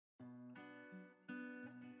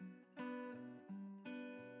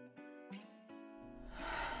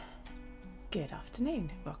Good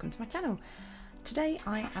afternoon, welcome to my channel. Today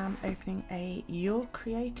I am opening a Your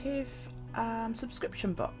Creative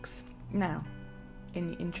subscription box. Now, in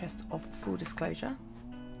the interest of full disclosure,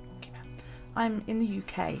 I'm in the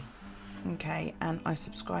UK, okay, and I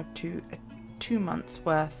subscribe to 2 months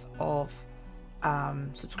worth of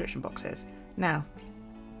subscription boxes. Now,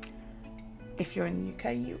 if you're in the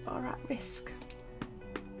UK, you are at risk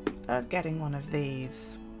of getting one of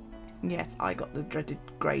these. Yes, I got the dreaded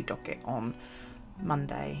grey docket on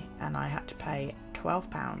Monday and I had to pay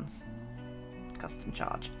 £12 custom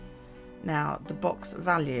charge. Now the box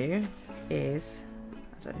value is,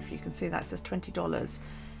 I don't know if you can see that, it says $20.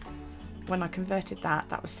 When I converted that,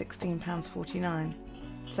 that was £16.49.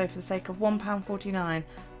 So for the sake of £1.49,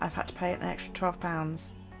 I've had to pay an extra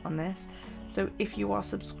 £12 on this. So if you are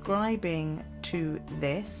subscribing to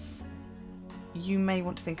this, you may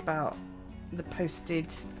want to think about the postage,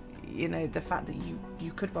 you know, the fact that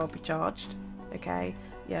you could well be charged. Okay,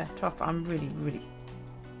 yeah, £12. I'm really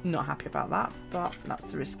not happy about that, but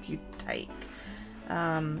that's the risk you take.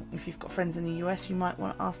 If you've got friends in the US, you might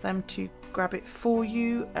want to ask them to grab it for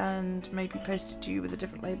you and maybe post it to you with a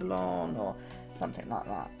different label on or something like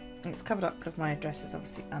that. And it's covered up because my address is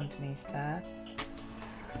obviously underneath there.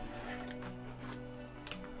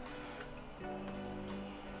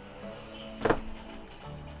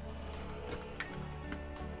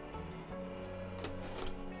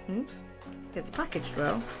 Oops, it's packaged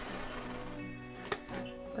well.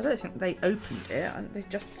 I don't think they opened it, I think they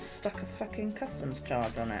just stuck a fucking customs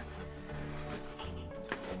charge on it.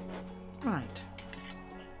 Right,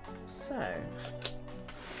 so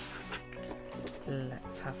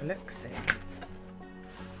let's have a look, see.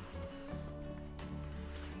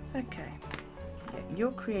 Okay,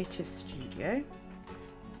 Your Creative Studio.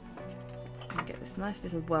 And get this nice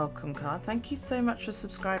little welcome card. Thank you so much for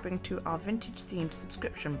subscribing to our vintage themed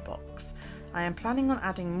subscription box. I am planning on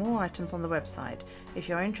adding more items on the website. If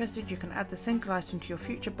you are interested, you can add the single item to your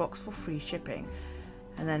future box for free shipping.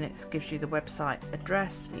 And then it gives you the website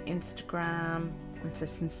address, the Instagram, and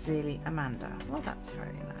says sincerely Amanda. Well, that's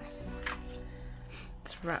very nice.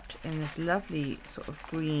 It's wrapped in this lovely sort of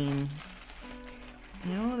green.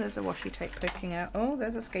 Oh, there's a washi tape poking out. Oh,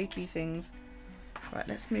 there's escapey things. Right,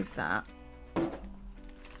 let's move that.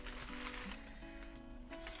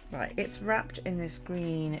 Right, it's wrapped in this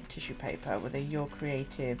green tissue paper with a Your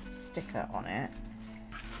Creative sticker on it.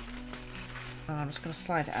 And I'm just going to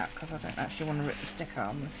slide it out because I don't actually want to rip the sticker.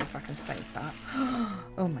 I'm going to see if I can save that.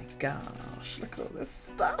 Oh my gosh, look at all this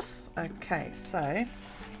stuff. Okay, so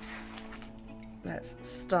let's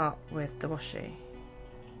start with the washi.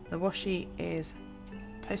 The washi is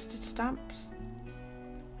postage stamps.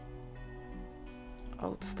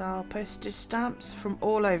 Old style postage stamps from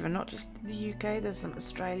all over, not just the UK. There's some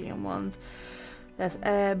Australian ones, there's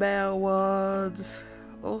airmail ones,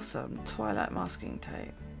 awesome Twilight masking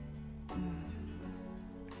tape.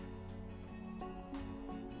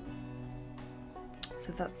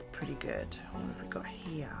 So that's pretty good. What have we got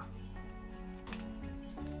here?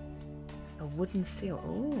 A wooden seal.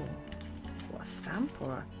 Oh, what, a stamp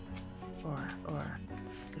or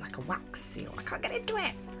like a wax seal? I can't get into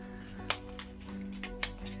it.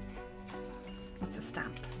 It's a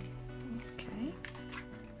stamp. Okay.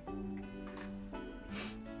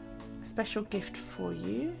 A special gift for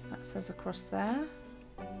you. That says across there.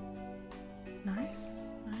 Nice,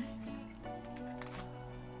 nice.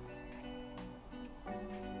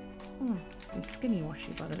 Some skinny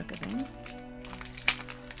washi by the look of things.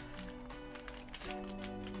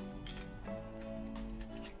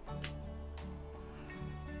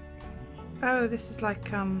 Oh, this is like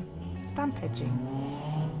stamp edging.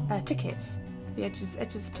 Tickets. The edges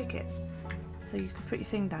of tickets, so you could put your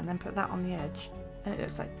thing down, then put that on the edge, and it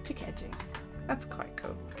looks like ticket edging. That's quite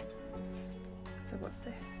cool. So what's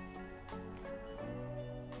this?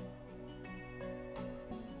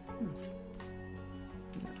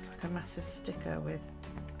 It looks like a massive sticker with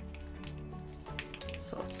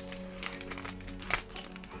sort of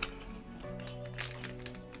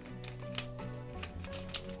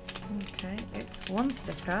okay. It's one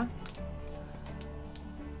sticker.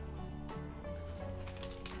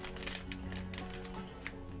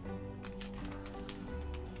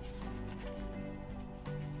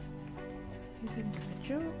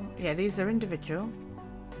 Individual? Yeah, these are individual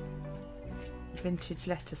vintage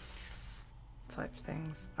lettuce type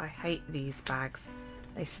things. I hate these bags.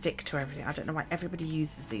 They stick to everything. I don't know why everybody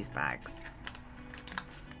uses these bags.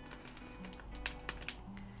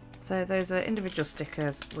 So those are individual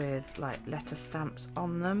stickers with like letter stamps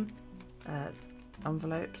on them,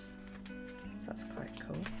 envelopes. So that's quite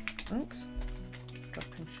cool. Oops,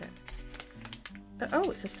 dropping shit. Oh,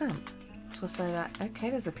 it's a stamp. So say that, okay,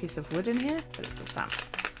 there's a piece of wood in here, but it's a stamp.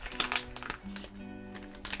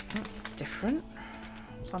 That's different.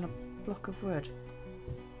 It's on a block of wood.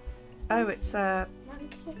 Oh, it's a...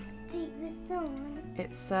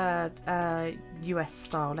 It's a US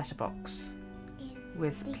style letterbox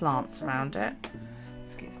with plants around it.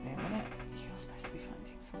 Excuse me a minute. You're supposed to be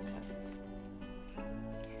finding some clothes.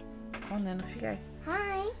 Come on then, off you go.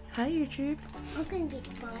 Hi. Hi YouTube. I'm going to be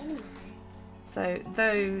Spider-Man. So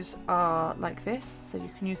those are like this, so you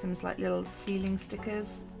can use them as like little sealing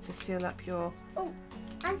stickers to seal up your... Oh,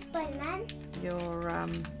 I'm Spider-Man.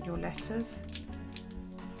 Your letters.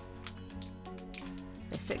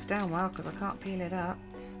 They stick down well because I can't peel it up.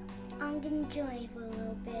 I'm going to enjoy it for a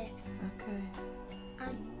little bit. Okay. I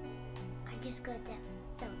just got that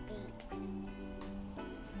so big.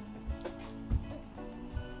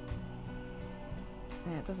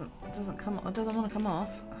 Yeah, it doesn't come. It doesn't want to come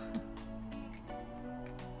off.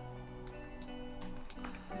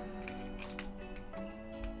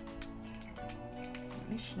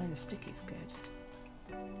 At least you know the sticky's good.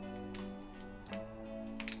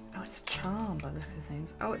 Oh, it's a charm by the look of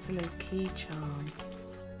things. Oh, it's a little key charm.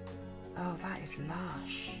 Oh, that is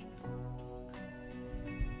lush.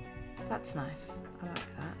 That's nice. I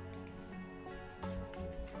like that.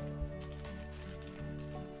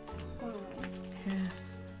 Oh.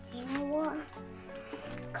 Yes. You know what?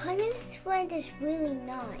 Connor's friend is really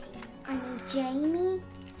nice. I mean, Jamie.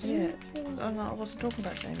 Yeah. Oh no, I wasn't talking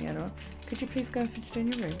about Jamie at all. Could you please go and finish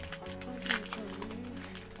doing your room?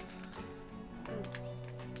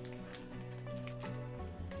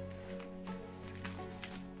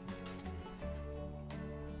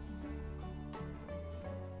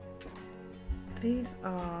 These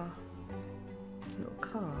are little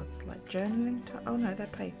cards, like journaling. Oh no, they're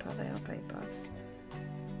paper. They are paper.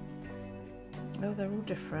 Oh, they're all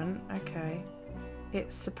different. Okay.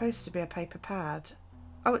 It's supposed to be a paper pad.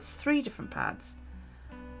 Oh, it's 3 different pads.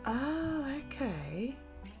 Oh, okay.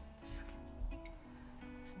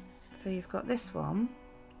 So you've got this one.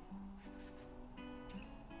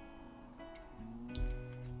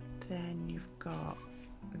 Then you've got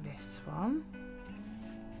this one.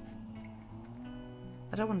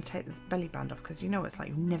 I don't want to take the belly band off because you know it's like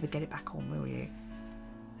you'll never get it back on, will you?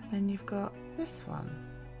 And then you've got this one.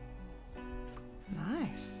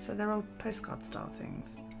 Nice. So they're old postcard style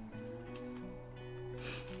things.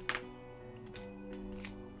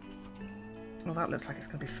 Well, that looks like it's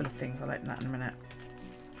going to be full of things. I'll open that in a minute.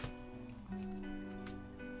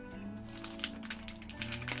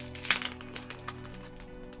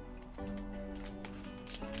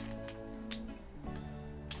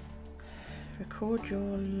 Record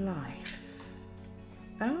your life.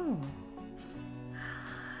 Oh.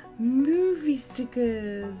 Movie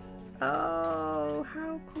stickers. Oh,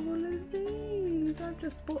 how cool are these? I've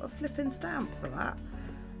just bought a flipping stamp for that.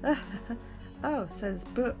 Oh, it says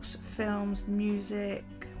books, films, music,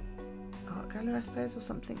 art gallery, I suppose, or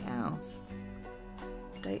something else.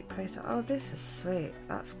 Date, place. Oh, this is sweet.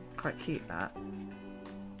 That's quite cute, that.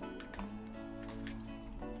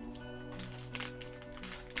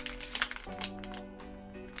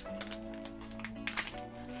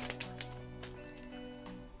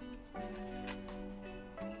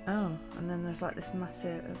 Oh, and then there's like this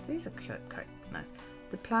massive, these are quite nice.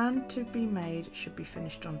 The plan to be made should be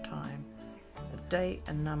finished on time. A date,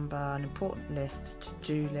 a number, an important list,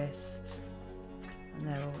 to-do list, and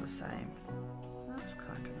they're all the same. That's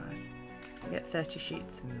kind of nice. You get 30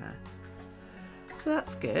 sheets in there. So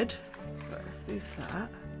that's good. So let's move that.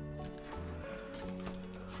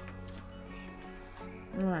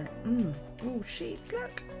 Right, oh, sheets,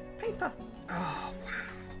 look, paper. Oh,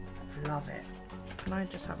 wow, love it. Can I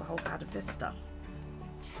just have a whole pad of this stuff?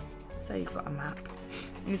 So you've got a map.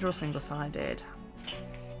 These are all single-sided.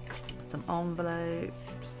 Some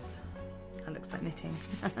envelopes. That looks like knitting.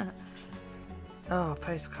 Oh,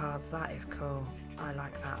 postcards. That is cool. I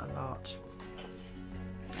like that a lot.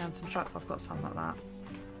 And some straps. I've got some like that.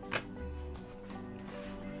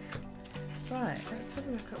 Right. Let's have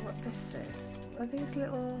a look at what this is. Are these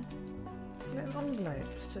little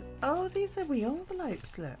envelopes? Oh, these are wee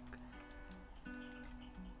envelopes. Look.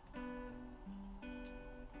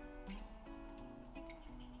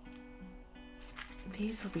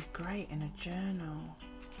 These would be great in a journal.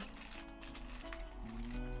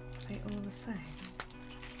 Are they all the same?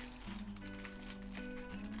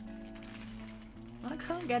 I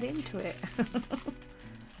can't get into it.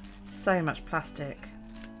 So much plastic.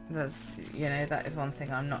 There's, you know, that is one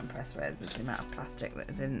thing I'm not impressed with, is the amount of plastic that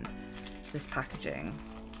is in this packaging.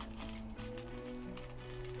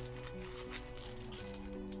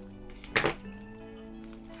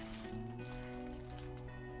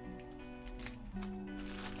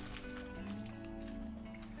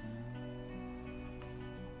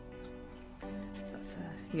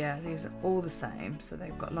 yeah, these are all the same. So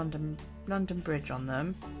they've got London Bridge on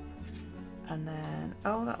them. And then,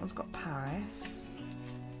 oh, that one's got Paris.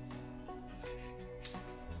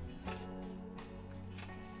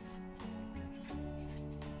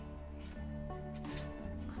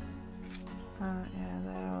 Yeah,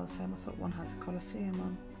 they're all the same. I thought one had the Colosseum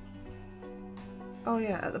on. Oh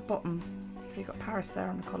yeah, at the bottom. So you've got Paris there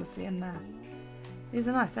and the Colosseum there. These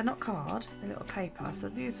are nice. They're not card, they're little paper. So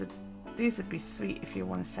these would be sweet if you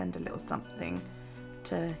want to send a little something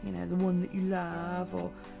to, you know, the one that you love,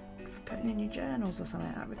 or for putting in your journals or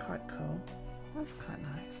something. That'd be quite cool. That's quite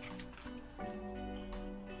nice.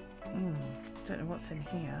 Don't know what's in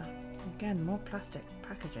here. Again, more plastic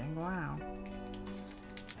packaging. Wow.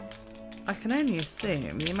 I can only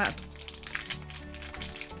assume the amount of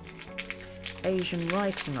Asian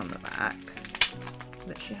writing on the back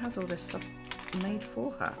that she has all this stuff made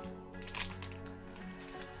for her.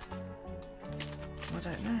 I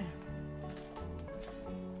don't know.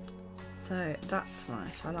 So that's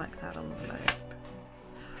nice. I like that envelope.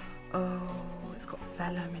 Oh, it's got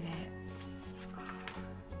vellum in it.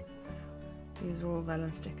 These are all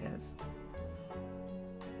vellum stickers.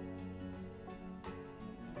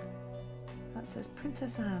 That says,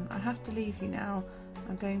 Princess Anne, I have to leave you now.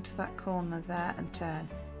 I'm going to that corner there and turn.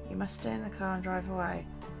 You must stay in the car and drive away.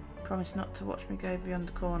 Promise not to watch me go beyond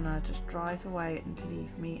the corner. Just drive away and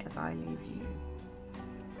leave me as I leave you.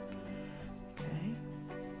 Okay.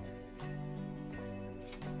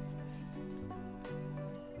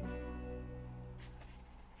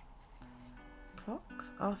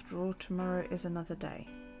 Clocks. After all, tomorrow is another day.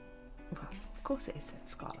 Well, of course it is, said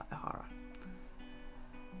Scarlett O'Hara.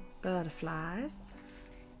 Butterflies.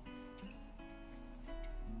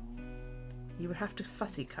 You would have to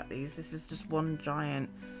fussy cut these. This is just one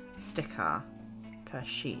giant sticker per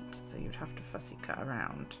sheet, so you'd have to fussy cut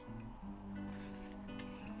around.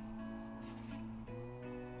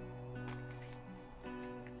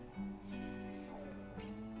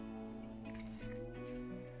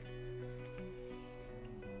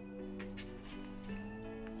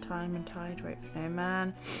 Time and tide, wait for no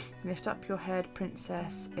man. Lift up your head,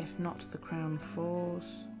 princess, if not the crown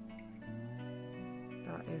falls.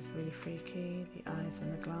 That is really freaky. The eyes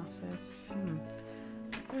and the glasses.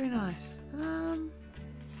 Very nice.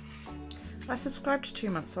 I subscribed to 2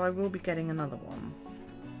 months, so I will be getting another one.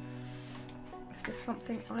 Is this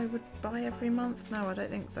something I would buy every month? No, I don't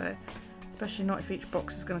think so. Especially not if each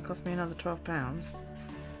box is going to cost me another £12.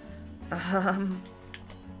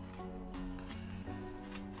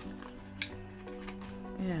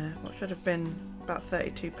 Yeah, what should have been about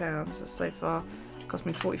 £32 so far cost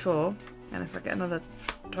me 44, and if I get another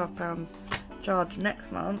 £12 charge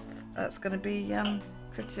next month, that's going to be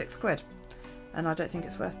 56 quid, and I don't think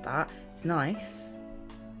it's worth that. It's nice.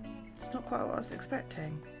 It's not quite what I was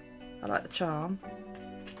expecting. I like the charm.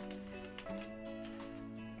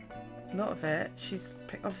 A lot of it, she's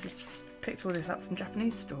obviously picked all this up from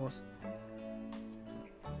Japanese stores.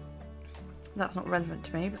 That's not relevant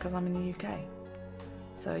to me because I'm in the UK.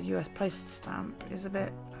 So US postage stamp is a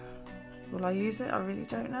bit... Will I use it? I really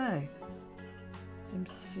don't know.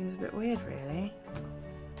 Seems a bit weird, really.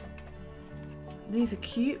 These are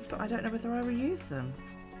cute, but I don't know whether I will use them.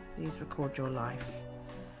 These record your life.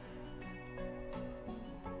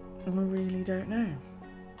 I really don't know.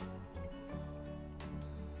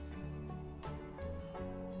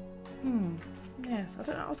 Yes, I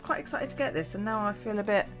don't know. I was quite excited to get this, and now I feel a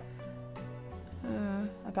bit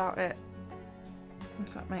about it.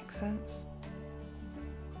 If that makes sense.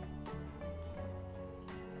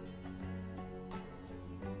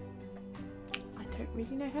 I don't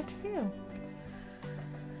really know how to feel.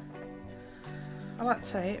 I like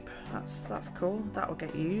tape. That's cool. That will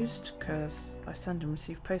get used because I send and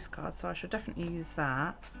receive postcards, so I should definitely use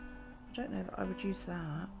that. I don't know that I would use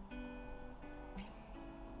that.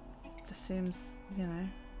 It just seems, you know.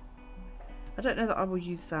 I don't know that I will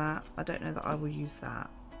use that. I don't know that I will use that.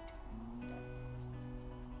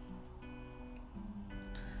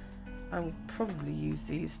 I will probably use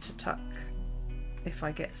these to tuck, if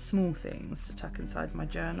I get small things to tuck inside my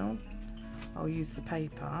journal. I'll use the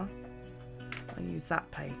paper. I'll use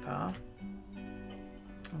that paper.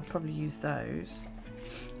 I'll probably use those.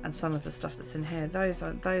 And some of the stuff that's in here. Those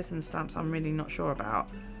and the stamps I'm really not sure about.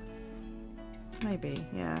 Maybe,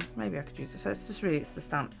 yeah, maybe I could use it. So it's just really, it's the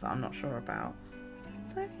stamps that I'm not sure about.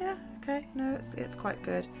 So yeah, okay, no, it's quite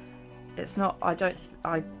good. It's not,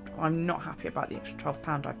 I'm not happy about the extra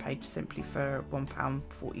 £12 I paid simply for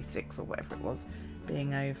 £1.46 or whatever it was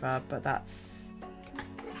being over, but that's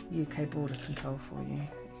UK border control for you.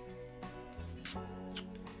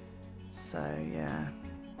 So yeah,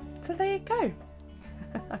 so there you go.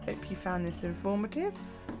 I hope you found this informative.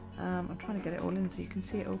 I'm trying to get it all in so you can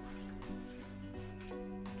see it all.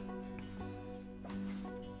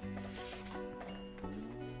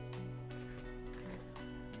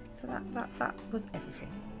 So that was everything.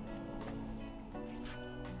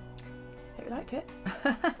 Hope you liked it.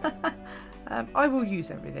 I will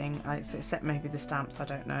use everything, except maybe the stamps. I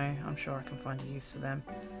don't know. I'm sure I can find a use for them.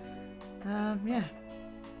 Yeah.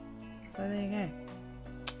 So there you go.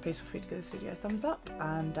 Please feel free to give this video a thumbs up,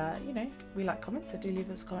 and you know, we like comments, so do leave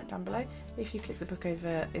us a comment down below. If you click the book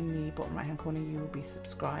over in the bottom right hand corner, you will be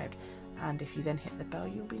subscribed, and if you then hit the bell,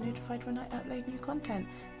 you'll be notified when I upload new content.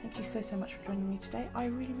 Thank you so much for joining me today. I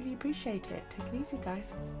really appreciate it. Take it easy,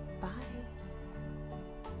 guys. Bye.